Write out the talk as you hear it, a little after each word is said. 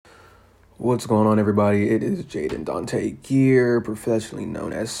What's going on, everybody? It is Jaden Dante Gear, professionally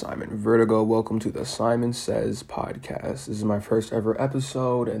known as Simon Vertigo. Welcome to the Simon Says podcast. This is my first ever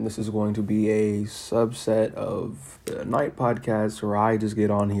episode, and this is going to be a subset of the night podcast where I just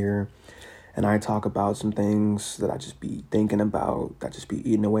get on here and I talk about some things that I just be thinking about, that just be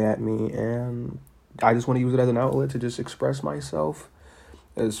eating away at me, and I just want to use it as an outlet to just express myself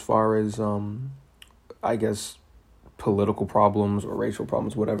as far as, I guess, political problems or racial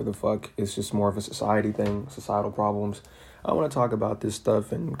problems, whatever the fuck. It's just more of a society thing, societal problems. I want to talk about this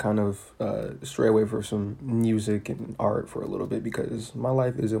stuff and kind of stray away from some music and art for a little bit because my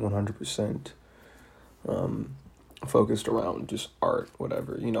life isn't 100% focused around just art,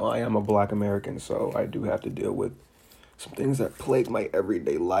 whatever. You know, I am a Black American, so I do have to deal with some things that plague my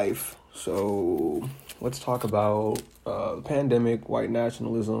everyday life. So let's talk about the pandemic, white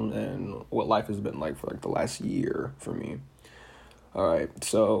nationalism, and what life has been like for like the last year for me. All right,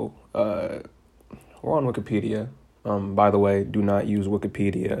 so we're on Wikipedia. By the way, do not use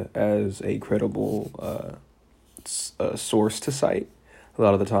Wikipedia as a credible source to cite. A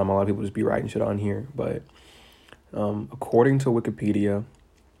lot of the time, a lot of people just be writing shit on here. But according to Wikipedia,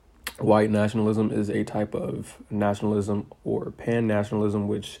 white nationalism is a type of nationalism or pan-nationalism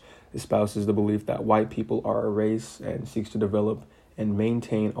which espouses the belief that white people are a race and seeks to develop and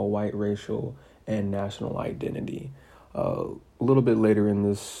maintain a white racial and national identity. A little bit later in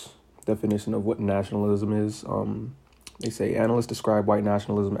this definition of what nationalism is, they say analysts describe white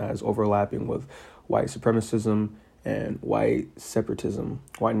nationalism as overlapping with white supremacism and white separatism.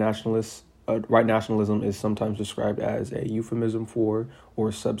 White nationalism is sometimes described as a euphemism for or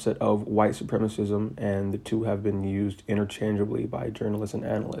subset of white supremacism, and the two have been used interchangeably by journalists and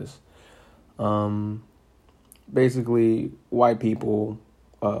analysts. Basically, white people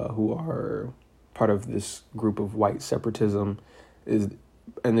who are part of this group of white separatism is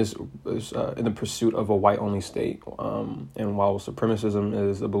in the pursuit of a white-only state. And while supremacism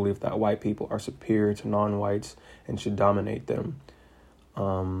is the belief that white people are superior to non-whites and should dominate them.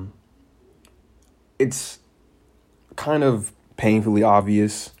 It's kind of painfully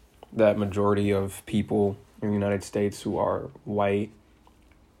obvious that majority of people in the United States who are white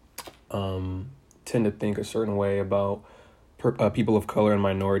tend to think a certain way about people of color and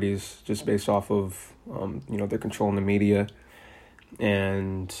minorities just based off of, their control in the media.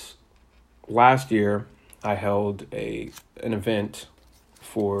 And last year I held an event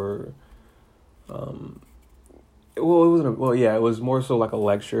for, it was more so like a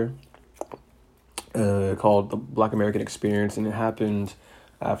lecture called the Black American Experience, and it happened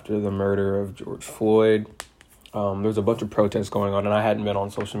after the murder of George Floyd. There was a bunch of protests going on, and I hadn't been on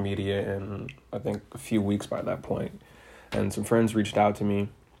social media in, I think, a few weeks by that point. And some friends reached out to me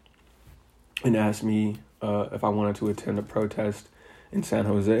and asked me if I wanted to attend a protest in San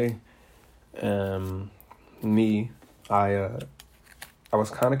Jose. I was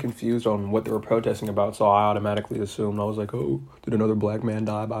kind of confused on what they were protesting about, so I automatically assumed, I was like, oh, did another black man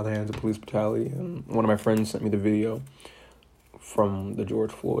die by the hands of police brutality? And one of my friends sent me the video from the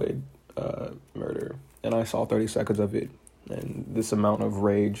George Floyd murder, and I saw 30 seconds of it, and this amount of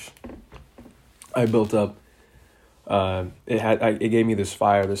rage I built up, it gave me this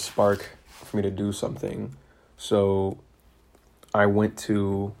fire, this spark for me to do something. So I went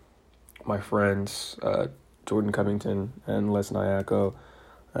to my friends, Jordan Covington and Les Nyako,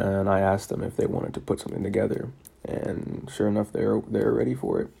 and I asked them if they wanted to put something together. And sure enough, they're ready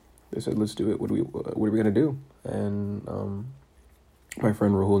for it. They said, "Let's do it. What are we gonna do?" And my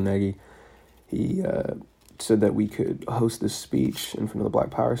friend Rahul Negi, he said that we could host this speech in front of the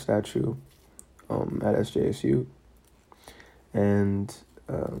Black Power statue at SJSU, and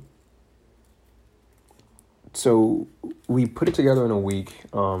so we put it together in a week.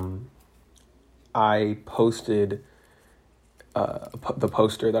 I posted the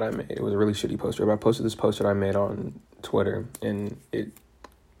poster that I made. It was a really shitty poster, but I posted this poster I made on Twitter, and it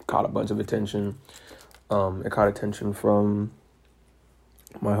caught a bunch of attention. It caught attention from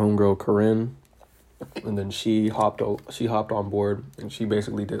my homegirl Corinne, and then she hopped on board, and she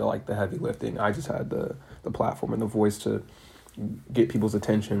basically did like the heavy lifting. I just had the platform and the voice to get people's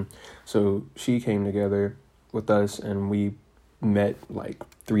attention. So she came together with us, and we met like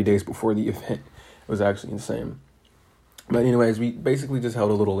 3 days before the event. It was actually insane. But anyways, we basically just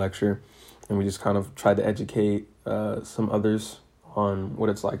held a little lecture, and we just kind of tried to educate some others on what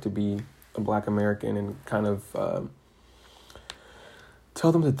it's like to be a Black American, and kind of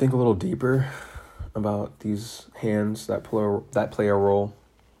tell them to think a little deeper about these hands that play a role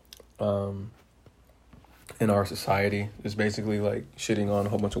in our society. It's basically like shitting on a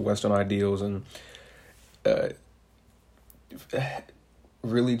whole bunch of Western ideals and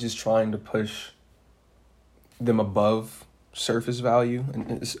really just trying to push them above surface value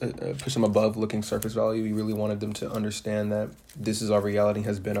and push them above looking surface value. We really wanted them to understand that this is our reality,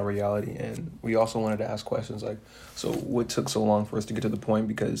 has been our reality. And we also wanted to ask questions like, so what took so long for us to get to the point?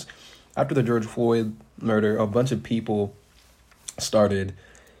 Because after the George Floyd murder, a bunch of people started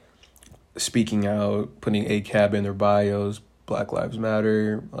speaking out, putting ACAB in their bios, Black Lives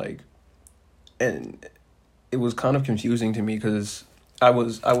Matter, like, and it was kind of confusing to me because I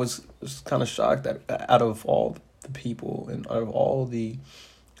was kind of shocked that out of all the people and out of all the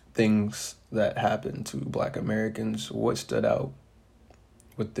things that happened to Black Americans, what stood out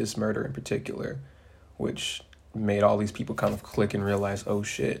with this murder in particular, which made all these people kind of click and realize, oh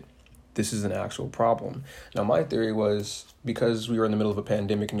shit, this is an actual problem. Now, my theory was because we were in the middle of a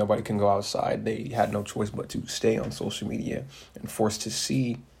pandemic and nobody can go outside, they had no choice but to stay on social media and forced to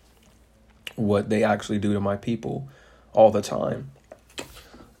see what they actually do to my people all the time.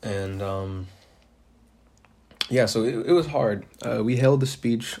 And yeah, so it was hard. We held the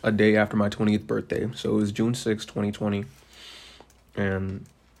speech a day after my 20th birthday, so it was June 6, 2020, and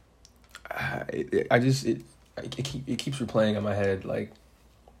it keeps replaying in my head. Like,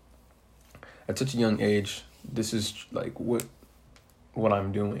 at such a young age, this is like what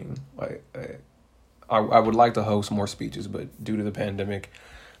I'm doing. Like, I would like to host more speeches, but due to the pandemic,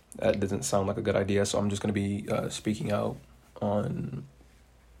 that doesn't sound like a good idea. So I'm just going to be speaking out on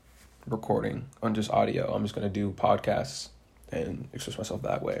recording, on just audio. I'm just going to do podcasts and express myself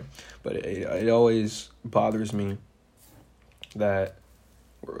that way. But it always bothers me that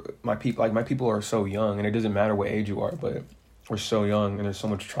my people are so young, and it doesn't matter what age you are, but we're so young and there's so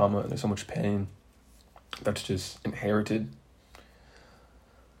much trauma and there's so much pain that's just inherited.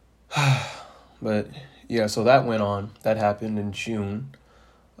 But yeah, so that went on. That happened in June.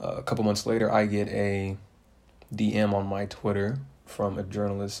 A couple months later, I get a DM on my Twitter from a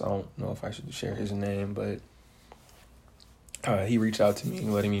journalist. I don't know if I should share his name, but he reached out to me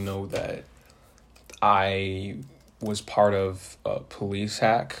letting me know that I was part of a police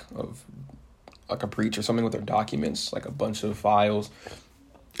hack of like a breach or something with their documents, like a bunch of files.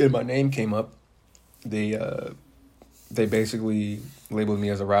 And my name came up. They basically labeled me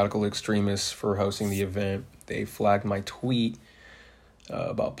as a radical extremist for hosting the event. They flagged my tweet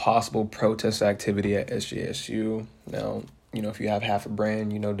about possible protest activity at SJSU. Now, you know, if you have half a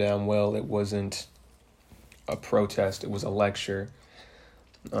brain, you know damn well it wasn't a protest, it was a lecture.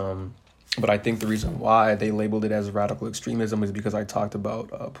 But I think the reason why they labeled it as radical extremism is because I talked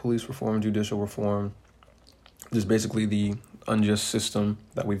about police reform, judicial reform, just basically the unjust system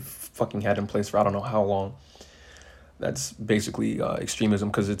that we've fucking had in place for I don't know how long. That's basically extremism,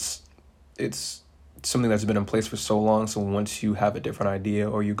 because it's something that's been in place for so long. So once you have a different idea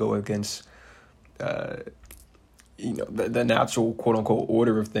or you go against the natural quote unquote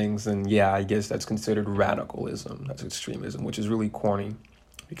order of things, then yeah, I guess that's considered radicalism. That's extremism, which is really corny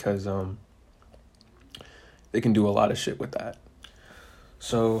because they can do a lot of shit with that.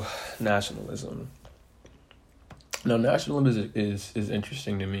 So nationalism. Now, nationalism is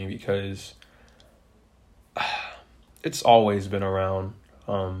interesting to me because it's always been around,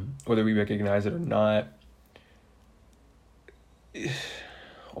 whether we recognize it or not.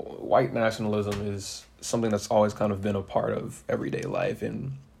 White nationalism is something that's always kind of been a part of everyday life,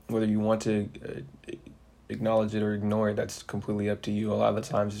 and whether you want to acknowledge it or ignore it, that's completely up to you. A lot of the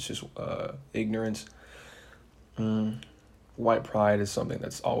times it's just ignorance. White pride is something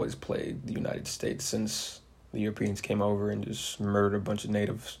that's always plagued the United States since the Europeans came over and just murdered a bunch of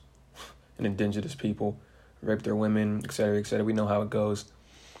natives and indigenous people, raped their women, etc., etc. We know how it goes.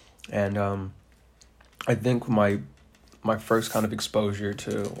 And I think my first kind of exposure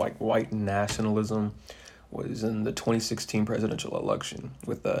to like white nationalism was in the 2016 presidential election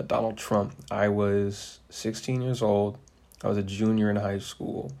with Donald Trump. I was 16 years old. I was a junior in high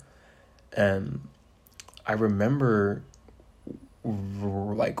school. And I remember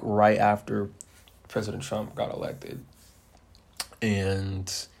like right after President Trump got elected,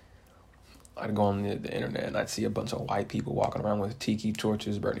 and I'd go on the internet and I'd see a bunch of white people walking around with tiki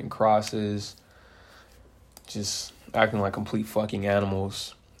torches, burning crosses, just acting like complete fucking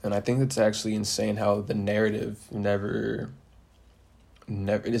animals. And I think it's actually insane how the narrative it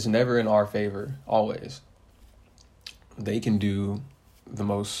is never in our favor, always. They can do the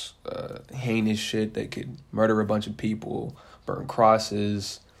most heinous shit. They could murder a bunch of people, burn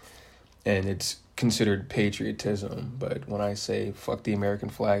crosses, and it's considered patriotism. But when I say fuck the American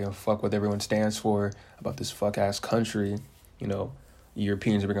flag and fuck what everyone stands for about this fuck-ass country, you know,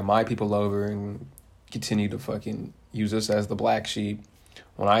 Europeans are bringing my people over and continue to fucking use us as the black sheep.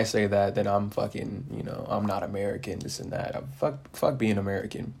 when I say that, then I'm fucking, I'm not American, this and that. Fuck being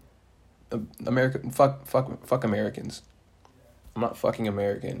American. Fuck Americans. I'm not fucking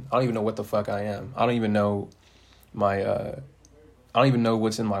American. I don't even know what the fuck I am. I don't even know I don't even know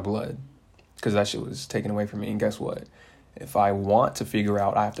what's in my blood, because that shit was taken away from me. And guess what? If I want to figure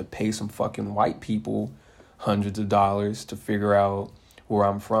out, I have to pay some fucking white people hundreds of dollars to figure out where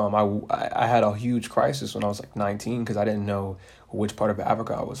I'm from. I had a huge crisis when I was like 19 because I didn't know which part of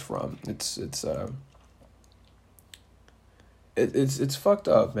Africa I was from. It's fucked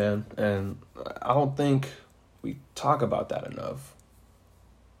up, man, and I don't think we talk about that enough.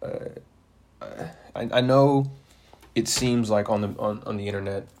 I know it seems like on the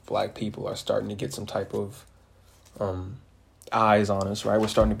internet, black people are starting to get some type of eyes on us, right? We're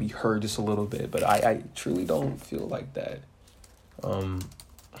starting to be heard just a little bit, but I truly don't feel like that. Hold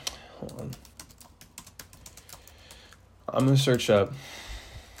on. I'm gonna search up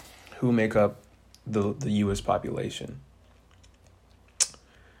who make up the U.S. population.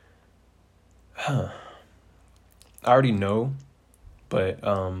 I already know, but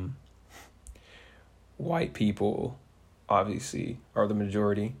white people obviously are the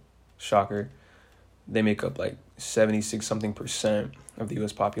majority. Shocker. They make up like 76 something percent of the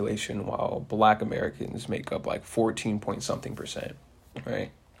U.S. population, while black Americans make up like 14 point something percent,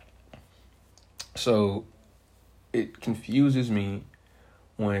 right? So it confuses me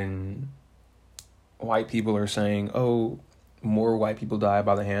when white people are saying, oh, more white people die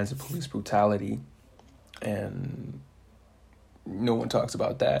by the hands of police brutality, and no one talks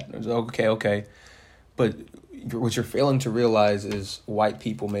about that. It's okay. But what you're failing to realize is white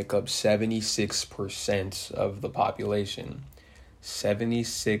people make up 76% of the population.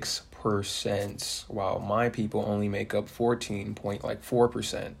 76%, while my people only make up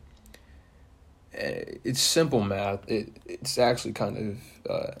 14.4%. It's simple math. It's actually kind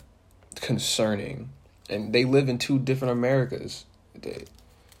of concerning. And they live in two different Americas.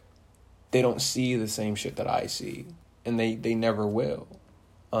 They don't see the same shit that I see. And they never will.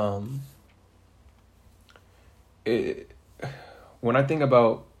 When I think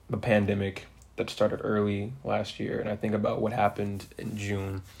about the pandemic that started early last year, and I think about what happened in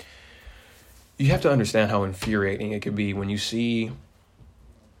June, you have to understand how infuriating it could be when you see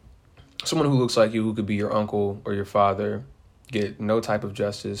someone who looks like you, who could be your uncle or your father, get no type of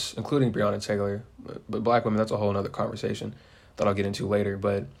justice, including Breonna Taylor. But black women, that's a whole other conversation that I'll get into later.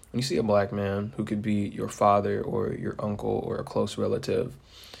 But when you see a black man who could be your father or your uncle or a close relative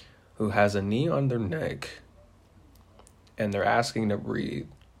who has a knee on their neck and they're asking to breathe,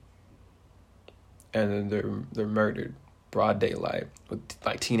 and then they're murdered broad daylight with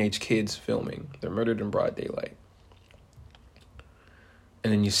like teenage kids filming. They're murdered in broad daylight.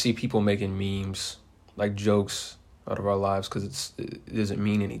 And then you see people making memes, like jokes out of our lives, because it doesn't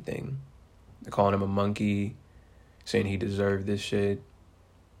mean anything. They're calling him a monkey, saying he deserved this shit.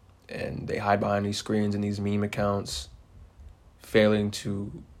 And they hide behind these screens and these meme accounts, failing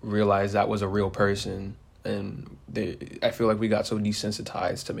to realize that was a real person. And I feel like we got so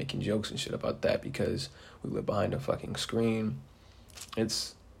desensitized to making jokes and shit about that because we live behind a fucking screen.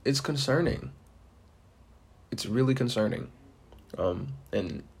 It's concerning. It's really concerning.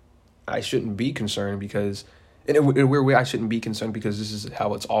 And I shouldn't be concerned because, in a weird way, I shouldn't be concerned because this is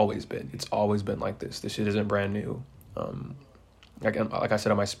how it's always been. It's always been like this. This shit isn't brand new. Like I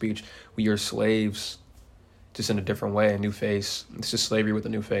said in my speech, we are slaves, just in a different way, a new face. It's just slavery with a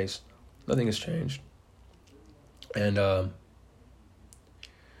new face. Nothing has changed. And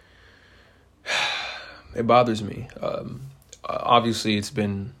it bothers me. Obviously, it's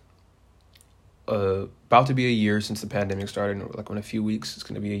been about to be a year since the pandemic started. Like in a few weeks, it's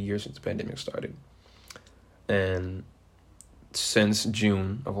going to be a year since the pandemic started. And since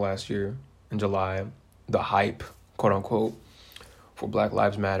June of last year, in July, the hype, quote unquote, for Black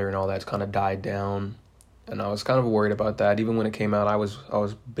Lives Matter and all that's kind of died down. And I was kind of worried about that. Even when it came out, I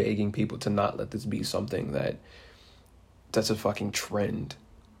was begging people to not let this be something that's a fucking trend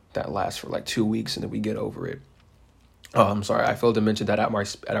that lasts for like 2 weeks and then we get over it. I'm sorry, I failed to mention that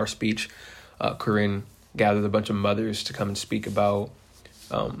at our speech, Corinne gathered a bunch of mothers to come and speak about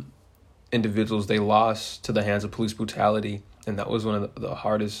individuals they lost to the hands of police brutality, and that was one of the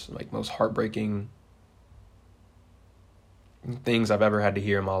hardest, like most heartbreaking things I've ever had to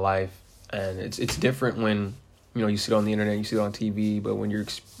hear in my life. And it's different when you see it on the internet, you see it on TV, but when you're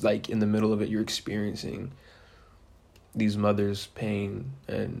like in the middle of it, you're experiencing these mothers' pain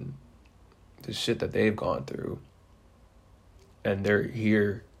and the shit that they've gone through, and they're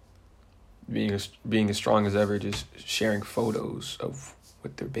here being as strong as ever, just sharing photos of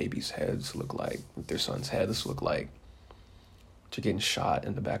what their babies' heads look like, what their sons' heads look like. to getting shot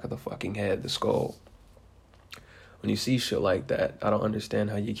in the back of the fucking head, the skull. When you see shit like that, I don't understand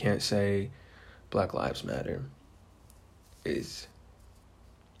how you can't say Black Lives Matter. It's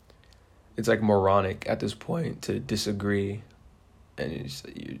like moronic at this point to disagree,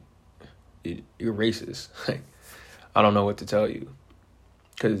 and you're racist. Like, I don't know what to tell you,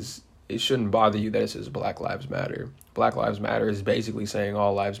 because it shouldn't bother you that it says Black Lives Matter. Black Lives Matter is basically saying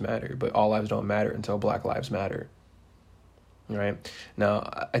all lives matter, but all lives don't matter until Black Lives Matter. Right?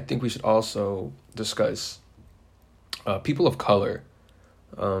 Now, I think we should also discuss people of color.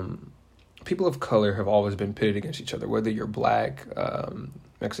 People of color have always been pitted against each other, whether you're Black,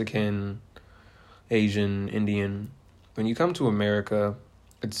 Mexican, Asian, Indian. When you come to America,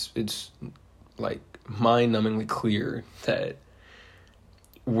 it's like mind-numbingly clear that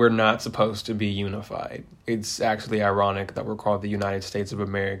we're not supposed to be unified. It's actually ironic that we're called the United States of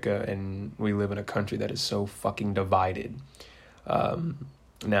America, and we live in a country that is so fucking divided.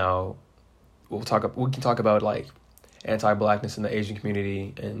 Now, we can talk about like anti-Blackness in the Asian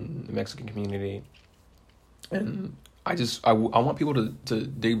community and the Mexican community, and I want people to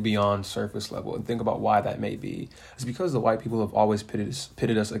dig beyond surface level and think about why that may be. It's because the white people have always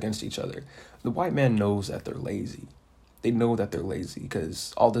pitted us against each other. The white man knows that they're lazy. They know that they're lazy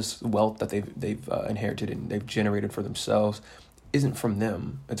because all this wealth that they've inherited and they've generated for themselves isn't from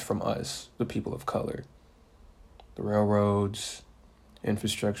them. It's from us, the people of color. The railroads,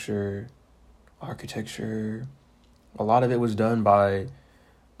 infrastructure, architecture, a lot of it was done by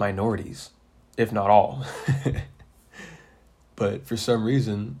minorities, if not all. But for some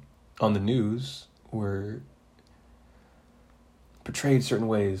reason, on the news, we're portrayed certain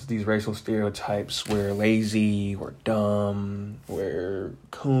ways. These racial stereotypes, we're lazy, we're dumb, we're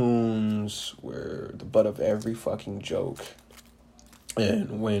coons, we're the butt of every fucking joke.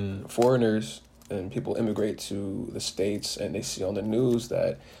 And when foreigners and people immigrate to the States and they see on the news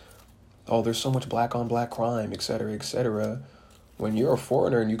that, oh, there's so much black on black crime, et cetera, when you're a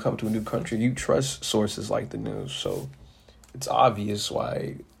foreigner and you come to a new country, you trust sources like the news. So it's obvious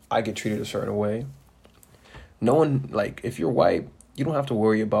why I get treated a certain way. No one, like, if you're white, you don't have to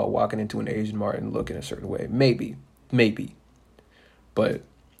worry about walking into an Asian mart and looking a certain way. Maybe. But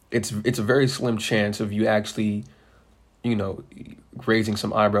it's a very slim chance of you actually, raising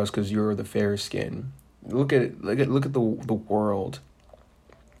some eyebrows because you're the fair skin. Look at the world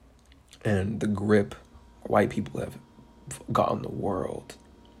and the grip white people have got on the world.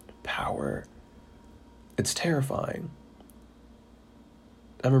 Power. It's terrifying.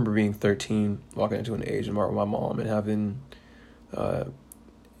 I remember being 13, walking into an Asian mart with my mom and having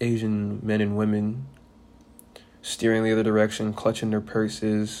Asian men and women steering the other direction, clutching their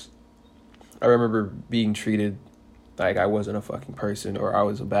purses. I remember being treated like I wasn't a fucking person or I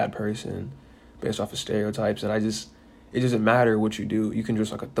was a bad person based off of stereotypes. And it doesn't matter what you do. You can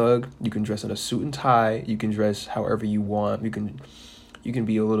dress like a thug. You can dress in a suit and tie. You can dress however you want. You can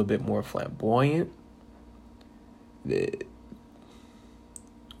be a little bit more flamboyant.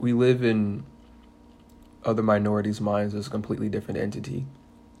 We live in other minorities' minds as a completely different entity.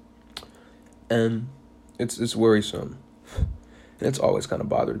 And it's worrisome. And it's always kind of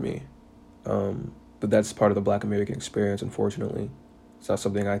bothered me. But that's part of the Black American experience, unfortunately. It's not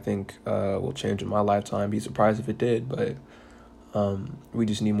something I think will change in my lifetime. Be surprised if it did, but we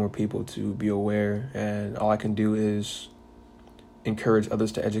just need more people to be aware. And all I can do is encourage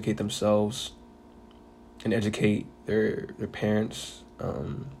others to educate themselves and educate their parents.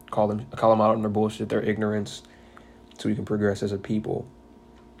 Call them out on their bullshit, their ignorance, so we can progress as a people.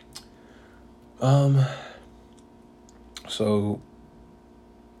 So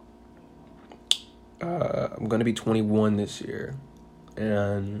I'm gonna be 21 this year,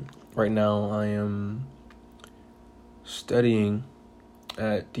 and right now I am studying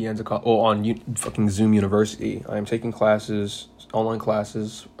at De Anza College, on fucking Zoom University. I am taking classes, online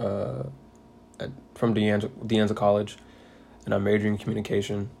classes, from De Anza College, and I'm majoring in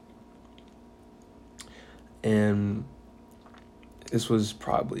communication. And this was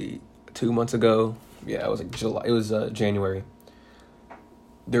probably 2 months ago. Yeah, it was like July. It was January.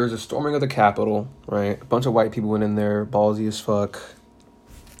 There was a storming of the Capitol, right? A bunch of white people went in there, ballsy as fuck.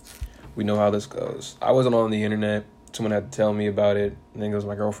 We know how this goes. I wasn't on the internet. Someone had to tell me about it. I think it was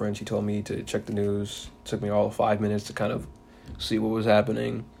my girlfriend. She told me to check the news. It took me all of 5 minutes to kind of see what was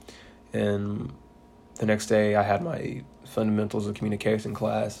happening. And the next day, I had my fundamentals of communication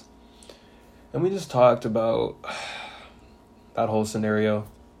class. And we just talked about that whole situation,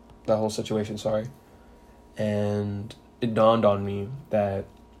 And it dawned on me that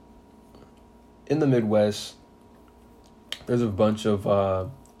in the Midwest, there's a bunch of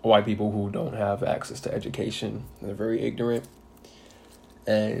white people who don't have access to education. They're very ignorant.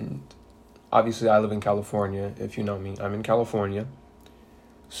 And obviously I live in California. If you know me, I'm in California.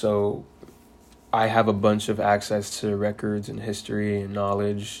 So I have a bunch of access to records and history and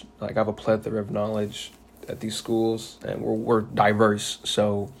knowledge. Like, I have a plethora of knowledge at these schools, and we're diverse.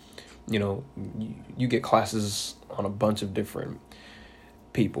 So, you get classes on a bunch of different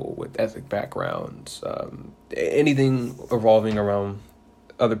people with ethnic backgrounds, anything revolving around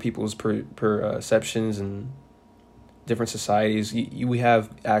other people's perceptions and different societies. We have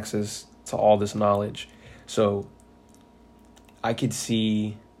access to all this knowledge. So I could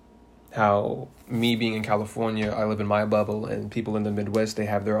see how me being in California, I live in my bubble, and people in the Midwest, they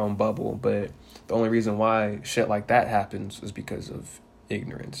have their own bubble. But the only reason why shit like that happens is because of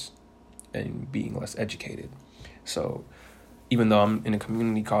ignorance and being less educated. So even though I'm in a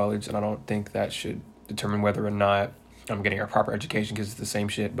community college, and I don't think that should determine whether or not I'm getting a proper education, because it's the same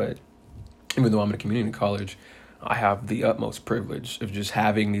shit, but even though I'm in a community college, I have the utmost privilege of just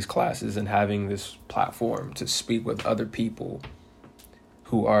having these classes and having this platform to speak with other people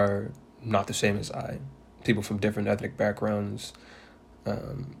who are not the same as I, people from different ethnic backgrounds,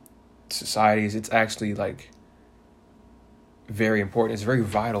 societies. It's actually like very important. It's very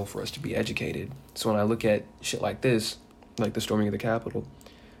vital for us to be educated. So when I look at shit like this, like the storming of the Capitol,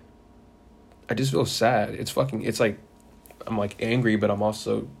 I just feel sad. It's like, I'm like angry, but I'm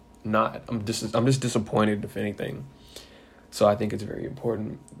also not. I'm just disappointed, if anything. So I think it's very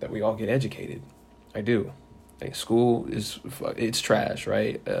important that we all get educated. I do. Like, school it's trash,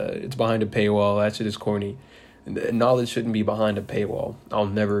 right? It's behind a paywall. That shit is corny. Knowledge shouldn't be behind a paywall. I'll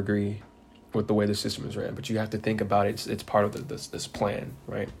never agree with the way the system is ran, but you have to think about it. It's part of this plan,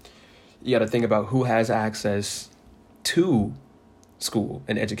 right? You got to think about who has access to school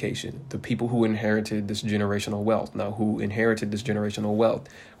and education. The people who inherited this generational wealth. Now, who inherited this generational wealth?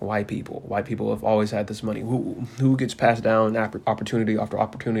 White people. White people have always had this money. Who gets passed down opportunity after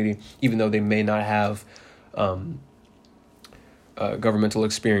opportunity, even though they may not have governmental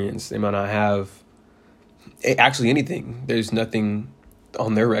experience. They might not have actually anything. There's nothing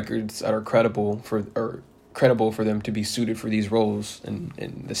on their records that are credible for them to be suited for these roles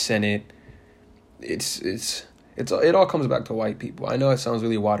in the Senate. It all comes back to white people. I know it sounds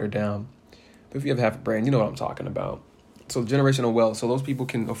really watered down, but if you have half a brain, you know what I'm talking about. So generational wealth. So those people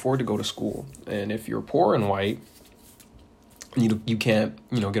can afford to go to school, and if you're poor and white, you can't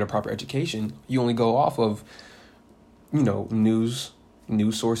get a proper education. You only go off of news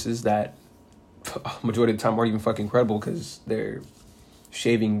sources that majority of the time aren't even fucking credible, because they're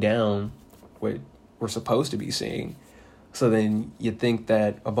shaving down what we're supposed to be seeing. So then you think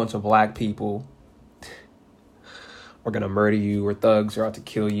that a bunch of black people are gonna murder you, or thugs are out to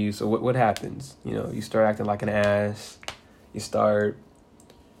kill you. So what happens? You start acting like an ass. You start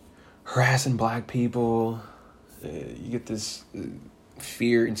harassing black people. You get this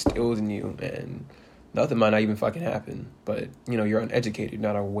fear instilled in you, and nothing might not even fucking happen. But you're uneducated,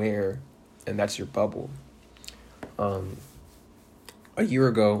 not aware, and that's your bubble. Almost a year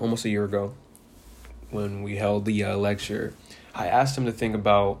ago, when we held the lecture, I asked him to think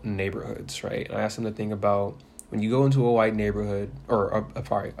about neighborhoods, right? I asked him to think about, when you go into a white neighborhood, or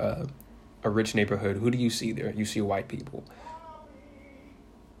a rich neighborhood, who do you see there? You see white people.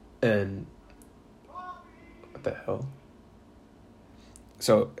 And what the hell?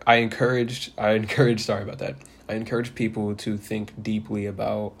 So I encouraged people to think deeply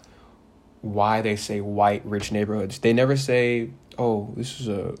about why they say white rich neighborhoods. They never say, oh, this is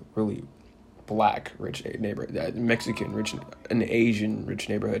a really black rich neighborhood, that Mexican rich, an Asian rich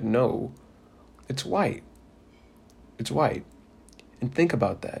neighborhood. No, it's white. It's white. And think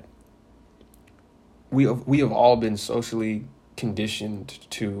about that. We have all been socially conditioned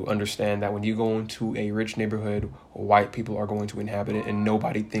to understand that when you go into a rich neighborhood, white people are going to inhabit it, and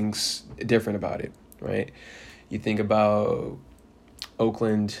nobody thinks different about it, right? You think about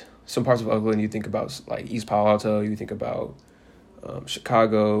Oakland, some parts of Oakland, you think about like East Palo Alto, you think about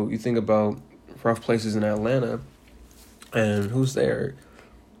Chicago, you think about rough places in Atlanta, and who's there?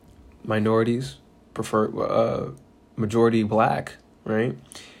 Minorities, majority black, right?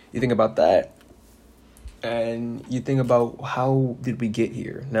 You think about that, and you think about, how did we get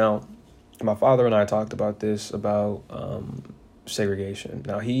here? Now, my father and I talked about this, about segregation.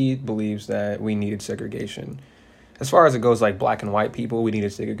 Now, he believes that we needed segregation. As far as it goes, like black and white people, we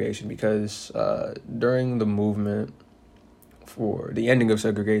needed segregation because during the movement for the ending of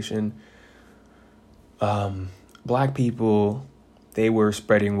segregation, black people, they were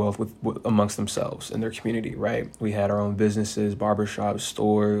spreading wealth with amongst themselves in their community, right? We had our own businesses, barbershops,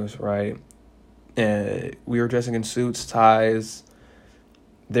 stores, right? And we were dressing in suits, ties.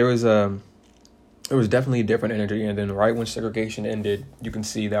 There was It was definitely a different energy. And then right when segregation ended, you can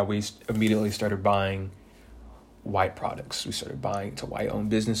see that we immediately started buying white products. We started buying to white-owned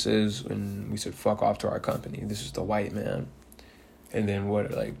businesses, and we said, fuck off to our company. This is the white man. And then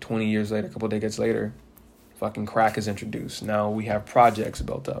 20 years later, a couple of decades later, fucking crack is introduced. Now we have projects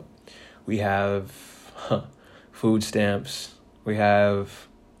built up. We have food stamps. We have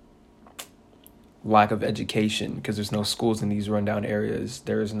lack of education because there's no schools in these rundown areas.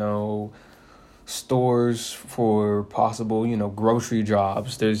 There's no stores for possible, grocery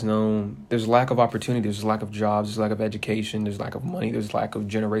jobs. There's lack of opportunity. There's lack of jobs. There's lack of education. There's lack of money. There's lack of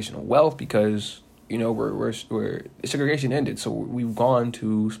generational wealth because, we're segregation ended. So we've gone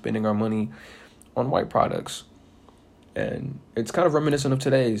to spending our money on white products. And it's kind of reminiscent of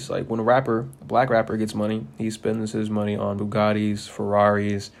today's, like when a black rapper gets money, he spends his money on Bugattis,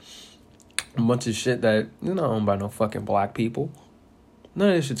 Ferraris, a bunch of shit that is not owned by no fucking black people. None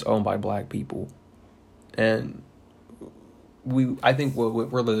of this shit's owned by black people. And I think we're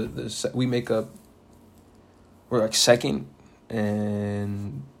like second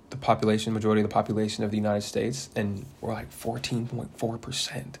in the population, majority of the population of the United States, and we're like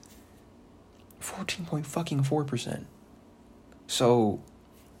 14.4%. 14.4%. So,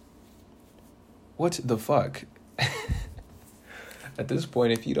 what the fuck? At this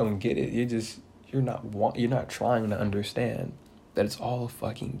point, if you don't get it, you're not trying to understand that it's all a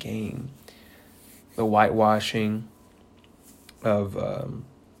fucking game. The whitewashing of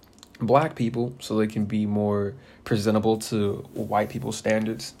black people so they can be more presentable to white people's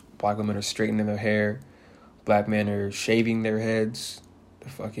standards. Black women are straightening their hair. Black men are shaving their heads. They're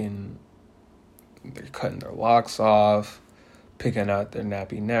cutting their locks off, picking out their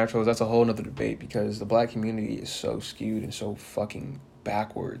nappy naturals. That's a whole nother debate because the black community is so skewed and so fucking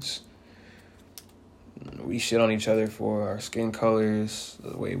backwards. We shit on each other for our skin colors,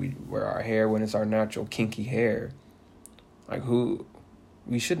 the way we wear our hair when it's our natural kinky hair. Like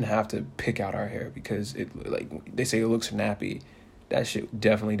we shouldn't have to pick out our hair because they say it looks nappy. That shit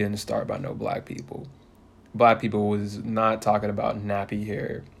definitely didn't start by no black people. Black people was not talking about nappy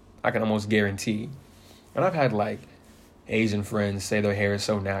hair. I can almost guarantee. And I've had Asian friends say their hair is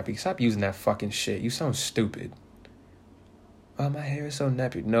so nappy. Stop using that fucking shit. You sound stupid. Oh, my hair is so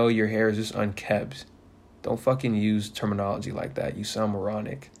nappy. No, your hair is just unkept. Don't fucking use terminology like that. You sound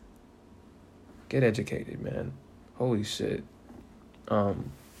moronic. Get educated, man. Holy shit.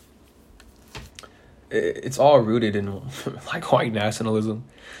 It's all rooted in white nationalism.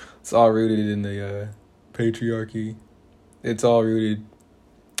 It's all rooted in the patriarchy. It's all rooted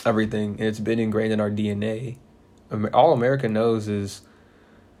everything. And it's been ingrained in our DNA. All America knows is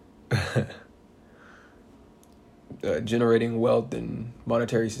generating wealth and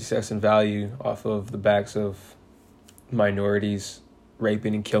monetary success and value off of the backs of minorities,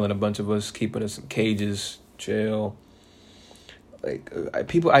 raping and killing a bunch of us, keeping us in cages, jail.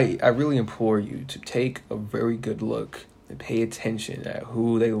 I really implore you to take a very good look and pay attention at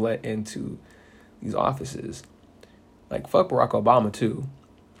who they let into these offices. Fuck Barack Obama too,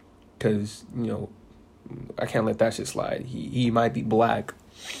 because I can't let that shit slide. He might be black,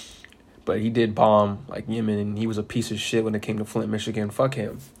 but he did bomb Yemen, and he was a piece of shit when it came to Flint, Michigan. Fuck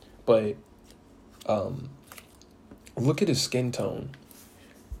him. But look at his skin tone.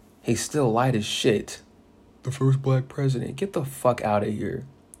 He's still light as shit. The first black president. Get the fuck out of here.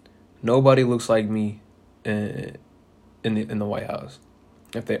 Nobody looks like me in the White House.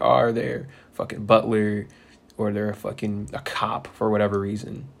 If they are, they're fucking butler, or they're a cop for whatever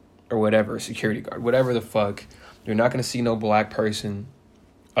reason, or whatever, a security guard, whatever the fuck. You're not gonna see no black person,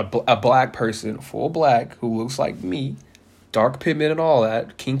 a black person, full black, who looks like me, dark pigment and all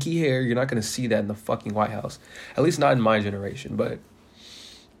that, kinky hair. You're not gonna see that in the fucking White House. At least not in my generation. But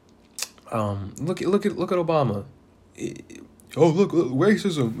look at Obama. Look,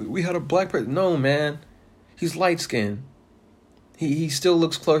 racism. We had a black president. No, man, he's light skinned. He still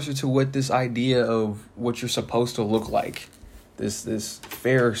looks closer to what this idea of what you're supposed to look like. This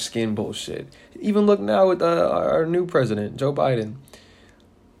fair skin bullshit. Even look now with our new president, Joe Biden.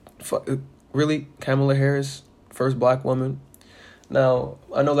 Really, Kamala Harris, first black woman. Now,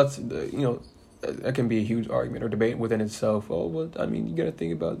 I know that's that can be a huge argument or debate within itself. Oh, well, I mean, you gotta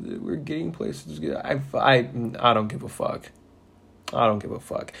think about it. We're getting places. I don't give a fuck. I don't give a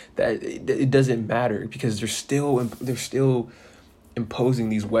fuck. That it doesn't matter because they're still imposing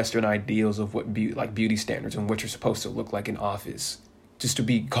these Western ideals of what beauty standards and what you're supposed to look like in office, just to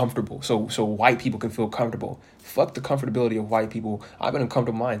be comfortable. So white people can feel comfortable. Fuck the comfortability of white people. I've been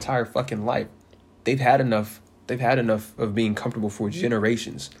uncomfortable my entire fucking life. They've had enough of being comfortable for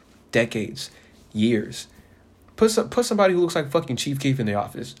generations, decades, years. Put somebody who looks like fucking Chief Keef in the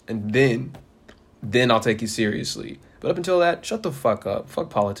office, and then then I'll take you seriously. But up until that, shut the fuck up. Fuck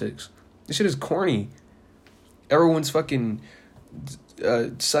politics. This shit is corny. Everyone's fucking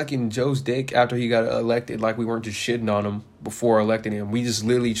sucking Joe's dick after he got elected, like we weren't just shitting on him before electing him. We just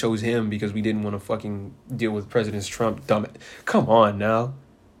literally chose him because we didn't want to fucking deal with President Trump. Dumb it. Come on now.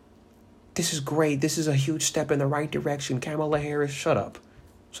 This is great. This is a huge step in the right direction. Kamala Harris, shut up.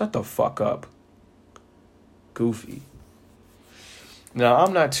 Shut the fuck up. Goofy. Now,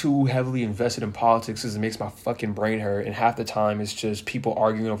 I'm not too heavily invested in politics because it makes my fucking brain hurt. And half the time it's just people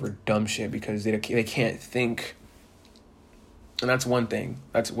arguing over dumb shit because they can't think. And that's one thing.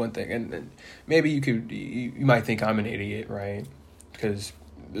 And maybe you might think I'm an idiot, right? Because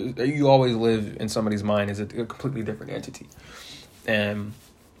you always live in somebody's mind as a completely different entity. And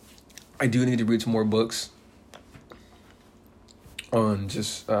I do need to read some more books on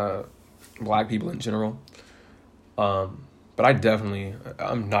just black people in general. But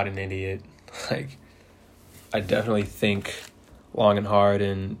I'm not an idiot. Like, I definitely think long and hard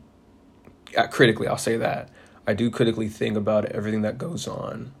and critically, I'll say that. I do critically think about everything that goes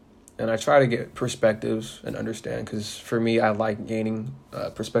on. And I try to get perspectives and understand, because for me, I like gaining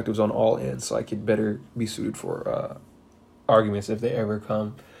perspectives on all ends so I could better be suited for arguments if they ever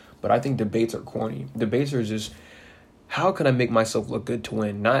come. But I think debates are corny. Debates are just, how can I make myself look good to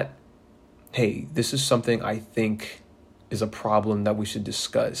win? Not, hey, this is something I think is a problem that we should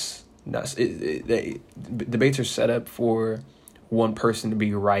discuss. Debates are set up for one person to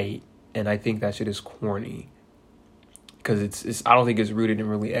be right, and I think that shit is corny. Because it's I don't think it's rooted in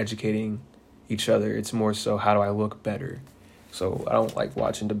really educating each other. It's more so, how do I look better? So I don't like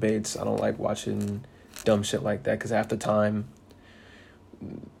watching debates. I don't like watching dumb shit like that, because half the time,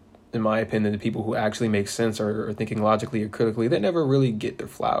 in my opinion, the people who actually make sense or are thinking logically or critically, they never really get their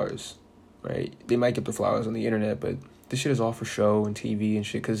flowers, right? They might get their flowers on the internet, but this shit is all for show and TV and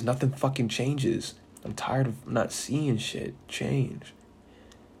shit, because nothing fucking changes. I'm tired of not seeing shit change.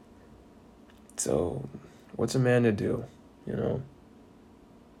 So, what's a man to do, you know?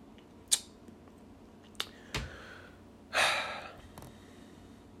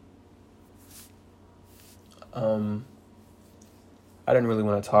 I didn't really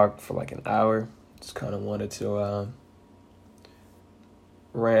want to talk for like an hour. Just kind of wanted to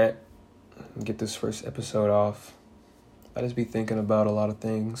rant and get this first episode off. I just be thinking about a lot of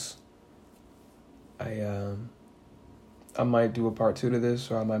things. I might do a part 2 to this,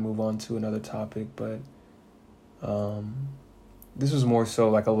 or I might move on to another topic, but this was more so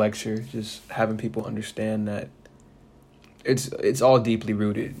like a lecture, just having people understand that it's all deeply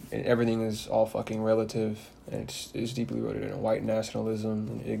rooted, and everything is all fucking relative, and it's deeply rooted in white nationalism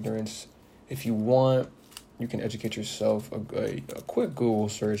and ignorance. If you want, you can educate yourself. A quick Google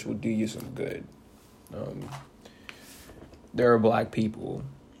search will do you some good. There are black people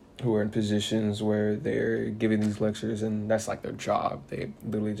who are in positions where they're giving these lectures, and that's like their job. They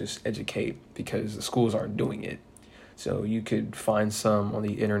literally just educate because the schools aren't doing it. So you could find some on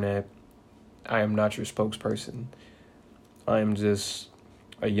the internet. I am not your spokesperson. I am just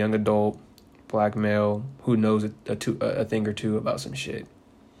a young adult, black male who knows a thing or two about some shit.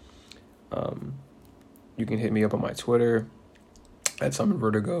 You can hit me up on my Twitter at Simon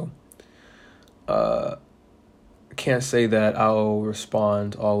Vertigo. I can't say that I'll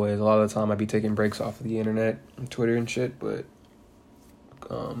respond always. A lot of the time I be taking breaks off of the internet and Twitter and shit, but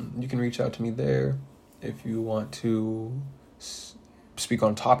you can reach out to me there if you want to speak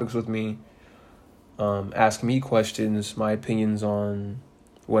on topics with me. Ask me questions, my opinions on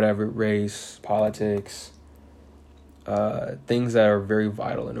whatever, race, politics, things that are very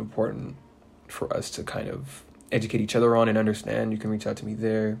vital and important for us to kind of educate each other on and understand. You can reach out to me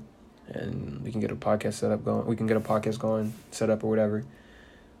there, and we can get a podcast set up or whatever.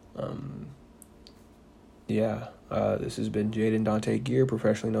 This has been Jaden Dante Gear,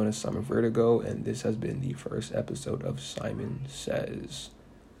 professionally known as Simon Vertigo, and this has been the first episode of Simon Says.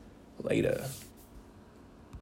 Later.